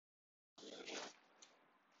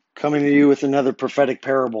Coming to you with another prophetic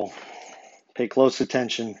parable. Pay close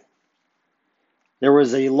attention. There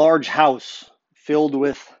was a large house filled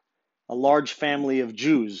with a large family of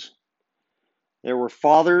Jews. There were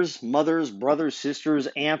fathers, mothers, brothers, sisters,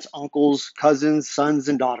 aunts, uncles, cousins, sons,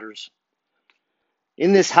 and daughters.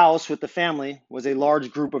 In this house with the family was a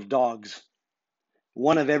large group of dogs,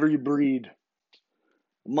 one of every breed.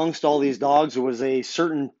 Amongst all these dogs was a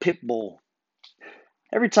certain pit bull.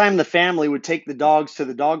 Every time the family would take the dogs to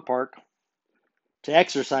the dog park to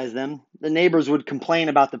exercise them, the neighbors would complain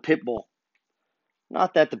about the pit bull.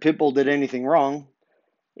 Not that the pit bull did anything wrong,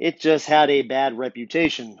 it just had a bad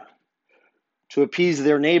reputation. To appease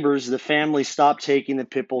their neighbors, the family stopped taking the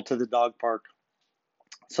pit bull to the dog park.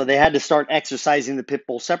 So they had to start exercising the pit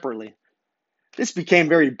bull separately. This became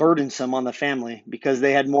very burdensome on the family because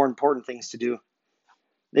they had more important things to do.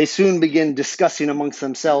 They soon began discussing amongst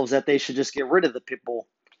themselves that they should just get rid of the pit bull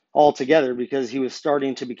altogether because he was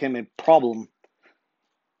starting to become a problem.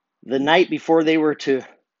 The night before they were to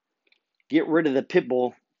get rid of the pit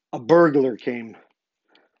bull, a burglar came.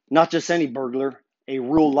 Not just any burglar, a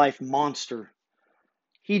real-life monster.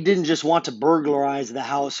 He didn't just want to burglarize the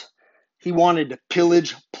house. He wanted to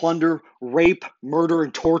pillage, plunder, rape, murder,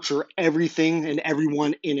 and torture everything and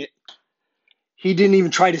everyone in it. He didn't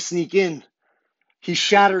even try to sneak in. He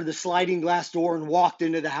shattered the sliding glass door and walked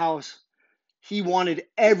into the house. He wanted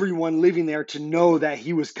everyone living there to know that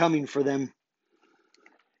he was coming for them.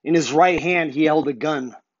 In his right hand, he held a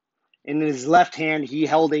gun. And in his left hand, he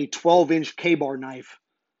held a 12-inch K-bar knife.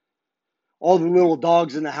 All the little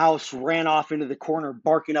dogs in the house ran off into the corner,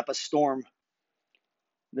 barking up a storm.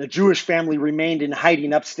 The Jewish family remained in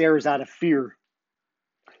hiding upstairs out of fear.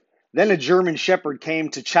 Then a German shepherd came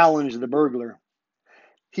to challenge the burglar.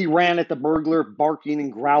 He ran at the burglar, barking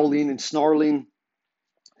and growling and snarling.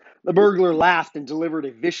 The burglar laughed and delivered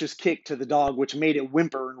a vicious kick to the dog, which made it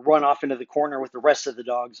whimper and run off into the corner with the rest of the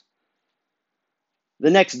dogs.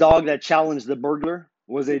 The next dog that challenged the burglar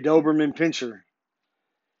was a Doberman Pinscher.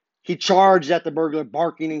 He charged at the burglar,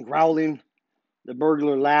 barking and growling. The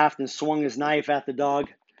burglar laughed and swung his knife at the dog,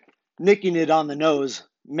 nicking it on the nose,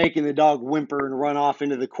 making the dog whimper and run off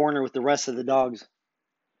into the corner with the rest of the dogs.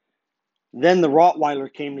 Then the Rottweiler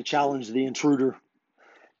came to challenge the intruder.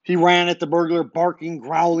 He ran at the burglar, barking,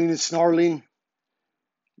 growling, and snarling.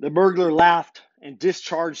 The burglar laughed and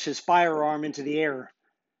discharged his firearm into the air,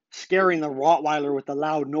 scaring the Rottweiler with a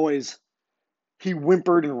loud noise. He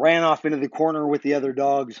whimpered and ran off into the corner with the other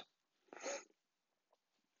dogs.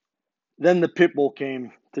 Then the pit bull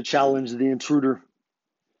came to challenge the intruder.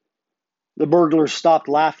 The burglar stopped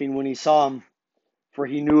laughing when he saw him, for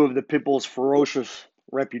he knew of the pit bull's ferocious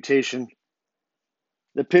reputation.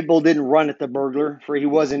 The pit bull didn't run at the burglar, for he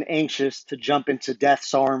wasn't anxious to jump into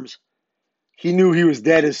death's arms. He knew he was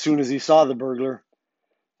dead as soon as he saw the burglar.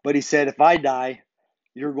 But he said, "If I die,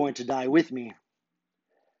 you're going to die with me."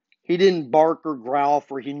 He didn't bark or growl,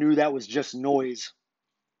 for he knew that was just noise.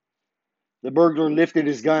 The burglar lifted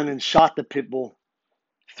his gun and shot the pit bull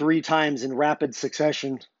 3 times in rapid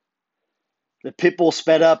succession. The pit bull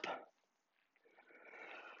sped up,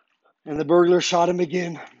 and the burglar shot him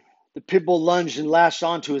again. The pit bull lunged and lashed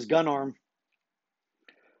onto his gun arm.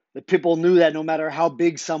 The pit bull knew that no matter how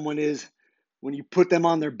big someone is, when you put them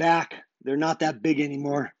on their back, they're not that big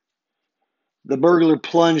anymore. The burglar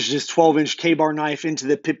plunged his 12-inch K-bar knife into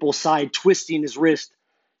the pit bull's side, twisting his wrist,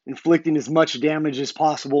 inflicting as much damage as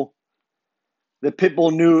possible. The pit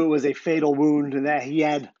bull knew it was a fatal wound and that he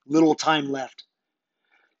had little time left.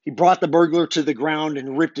 He brought the burglar to the ground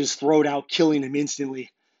and ripped his throat out, killing him instantly,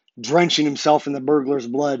 drenching himself in the burglar's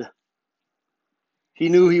blood. He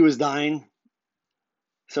knew he was dying,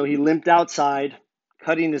 so he limped outside,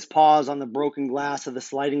 cutting his paws on the broken glass of the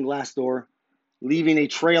sliding glass door, leaving a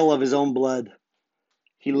trail of his own blood.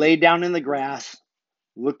 He lay down in the grass,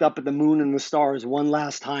 looked up at the moon and the stars one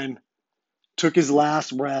last time, took his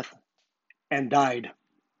last breath, and died.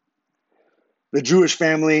 The Jewish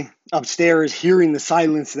family upstairs, hearing the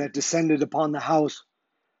silence that descended upon the house,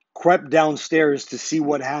 crept downstairs to see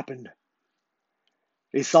what happened.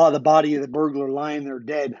 They saw the body of the burglar lying there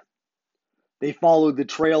dead. They followed the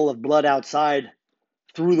trail of blood outside,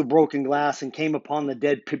 through the broken glass, and came upon the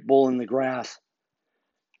dead pit bull in the grass.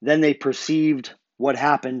 Then they perceived what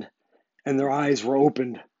happened, and their eyes were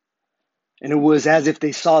opened. And it was as if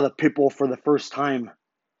they saw the pit bull for the first time.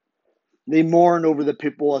 They mourned over the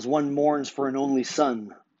pit bull as one mourns for an only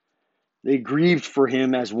son. They grieved for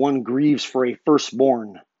him as one grieves for a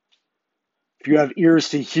firstborn. If you have ears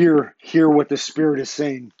to hear, hear what the Spirit is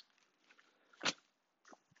saying.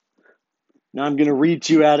 Now I'm going to read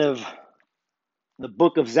to you out of the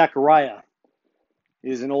book of Zechariah.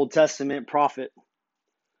 He is an Old Testament prophet.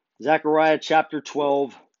 Zechariah chapter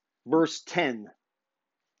 12, verse 10.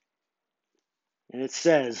 And it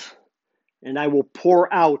says, "And I will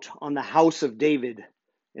pour out on the house of David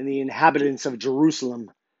and the inhabitants of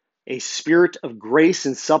Jerusalem a spirit of grace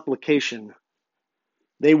and supplication.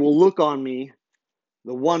 They will look on me,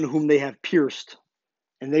 the one whom they have pierced,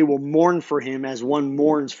 and they will mourn for him as one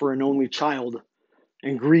mourns for an only child,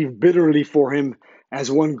 and grieve bitterly for him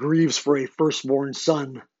as one grieves for a firstborn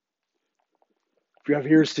son." If you have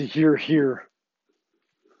ears to hear, hear